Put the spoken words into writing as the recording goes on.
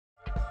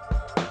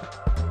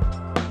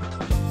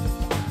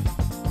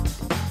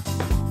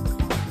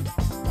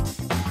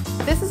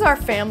This is our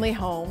family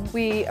home.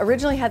 We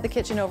originally had the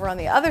kitchen over on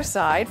the other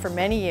side for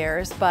many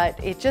years,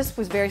 but it just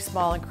was very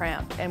small and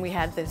cramped, and we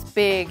had this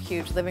big,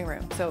 huge living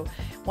room. So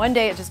one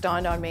day it just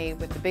dawned on me,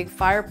 with the big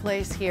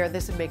fireplace here,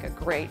 this would make a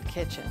great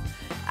kitchen.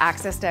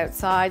 Accessed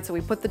outside, so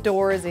we put the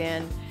doors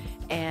in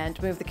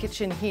and moved the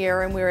kitchen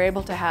here, and we were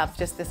able to have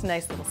just this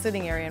nice little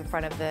sitting area in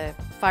front of the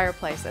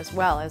fireplace as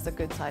well as a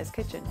good-sized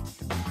kitchen.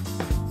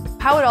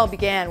 How it all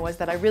began was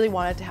that I really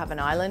wanted to have an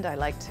island. I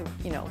like to,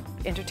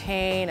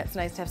 entertain. It's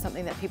nice to have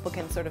something that people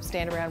can sort of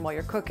stand around while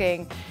you're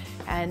cooking.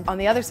 And on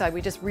the other side, we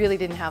just really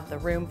didn't have the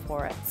room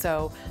for it.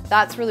 So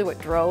that's really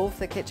what drove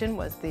the kitchen,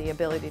 was the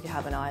ability to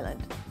have an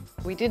island.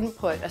 We didn't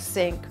put a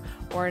sink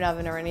or an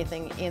oven or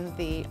anything in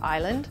the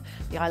island.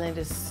 The island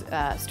is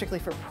strictly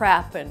for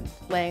prep and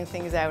laying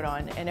things out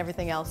on, and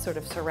everything else sort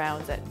of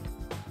surrounds it.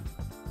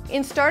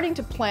 In starting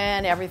to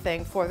plan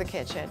everything for the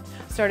kitchen,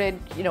 started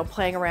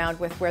playing around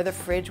with where the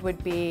fridge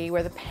would be,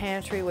 where the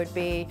pantry would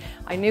be.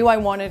 I knew I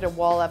wanted a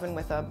wall oven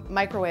with a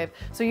microwave,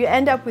 so you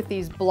end up with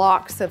these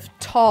blocks of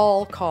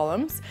tall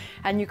columns,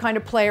 and you kind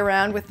of play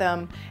around with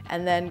them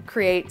and then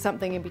create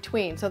something in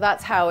between. So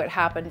that's how it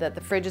happened, that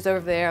the fridge is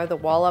over there, the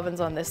wall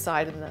oven's on this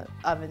side, and the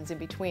oven's in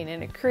between,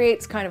 and it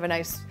creates kind of a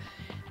nice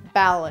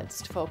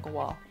balanced focal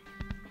wall.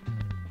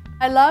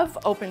 I love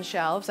open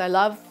shelves. I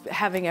love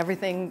having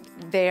everything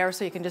there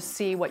so you can just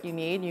see what you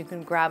need and you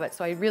can grab it.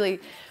 So I really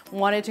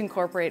wanted to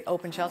incorporate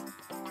open shelves.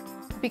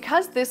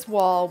 Because this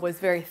wall was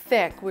very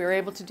thick, we were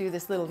able to do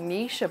this little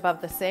niche above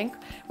the sink,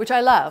 which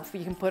I love.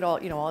 You can put all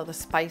the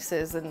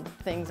spices and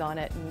things on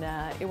it,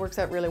 and it works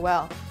out really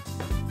well.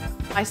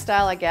 My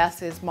style, I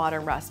guess, is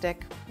modern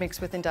rustic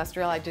mixed with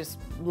industrial. I just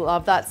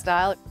love that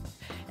style.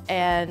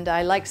 And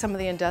I like some of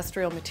the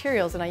industrial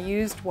materials, and I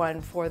used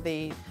one for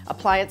the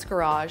appliance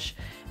garage,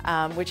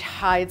 which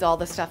hides all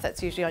the stuff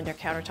that's usually on your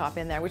countertop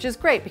in there, which is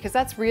great because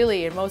that's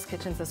really, in most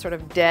kitchens, a sort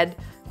of dead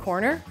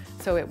corner,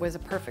 so it was a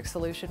perfect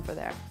solution for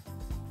there.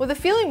 Well, the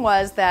feeling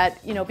was that,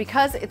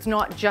 because it's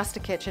not just a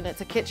kitchen,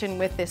 it's a kitchen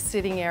with this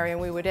sitting area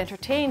and we would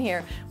entertain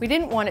here, we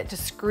didn't want it to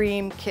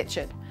scream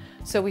kitchen.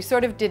 So we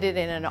sort of did it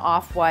in an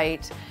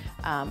off-white.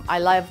 I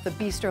love the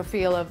bistro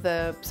feel of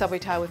the subway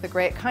tile with the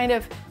gray. It kind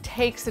of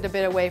takes it a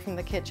bit away from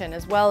the kitchen,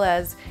 as well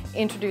as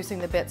introducing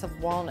the bits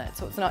of walnut.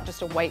 So it's not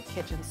just a white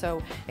kitchen,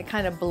 so it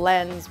kind of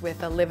blends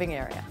with a living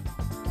area.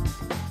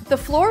 The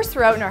floors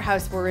throughout in our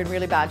house were in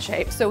really bad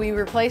shape, so we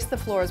replaced the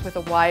floors with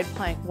a wide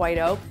plank white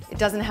oak. It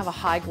doesn't have a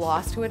high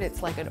gloss to it.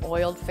 It's like an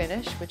oiled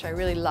finish, which I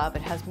really love.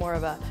 It has more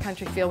of a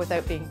country feel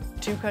without being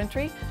too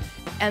country.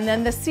 And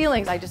then the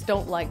ceilings, I just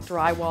don't like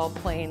drywall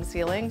plain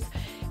ceilings.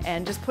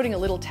 And just putting a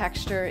little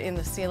texture in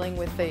the ceiling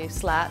with the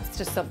slats, it's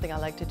just something I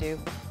like to do.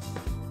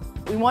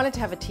 We wanted to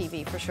have a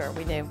TV for sure,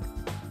 we knew.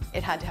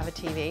 It had to have a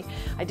TV.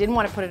 I didn't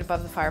want to put it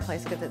above the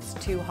fireplace because it's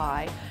too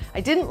high. I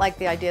didn't like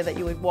the idea that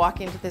you would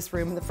walk into this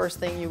room and the first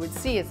thing you would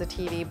see is a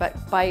TV,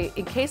 but by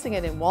encasing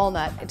it in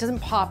walnut, it doesn't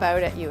pop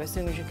out at you as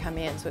soon as you come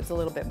in, so it's a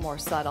little bit more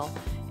subtle.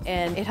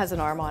 And it has an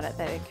arm on it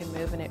that it can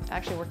move, and it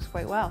actually works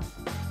quite well.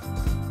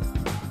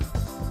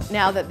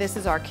 Now that this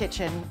is our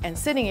kitchen and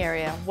sitting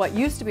area, what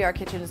used to be our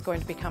kitchen is going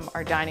to become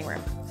our dining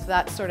room. So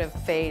that's sort of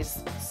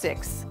phase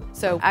 6.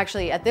 So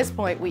actually at this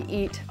point we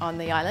eat on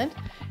the island,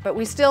 but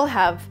we still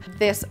have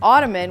this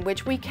ottoman,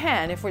 which we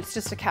can, if it's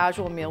just a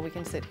casual meal, we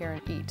can sit here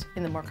and eat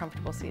in the more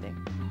comfortable seating.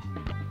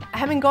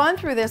 Having gone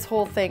through this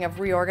whole thing of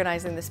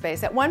reorganizing the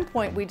space, at one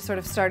point we'd sort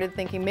of started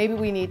thinking maybe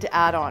we need to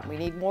add on, we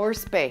need more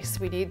space,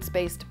 we need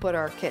space to put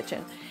our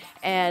kitchen.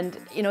 And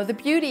the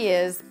beauty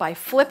is, by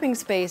flipping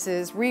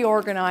spaces,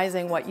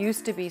 reorganizing what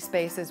used to be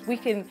spaces, we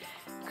can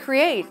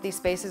create these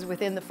spaces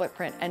within the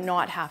footprint and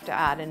not have to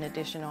add an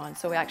addition on.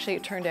 So actually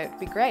it turned out to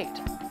be great.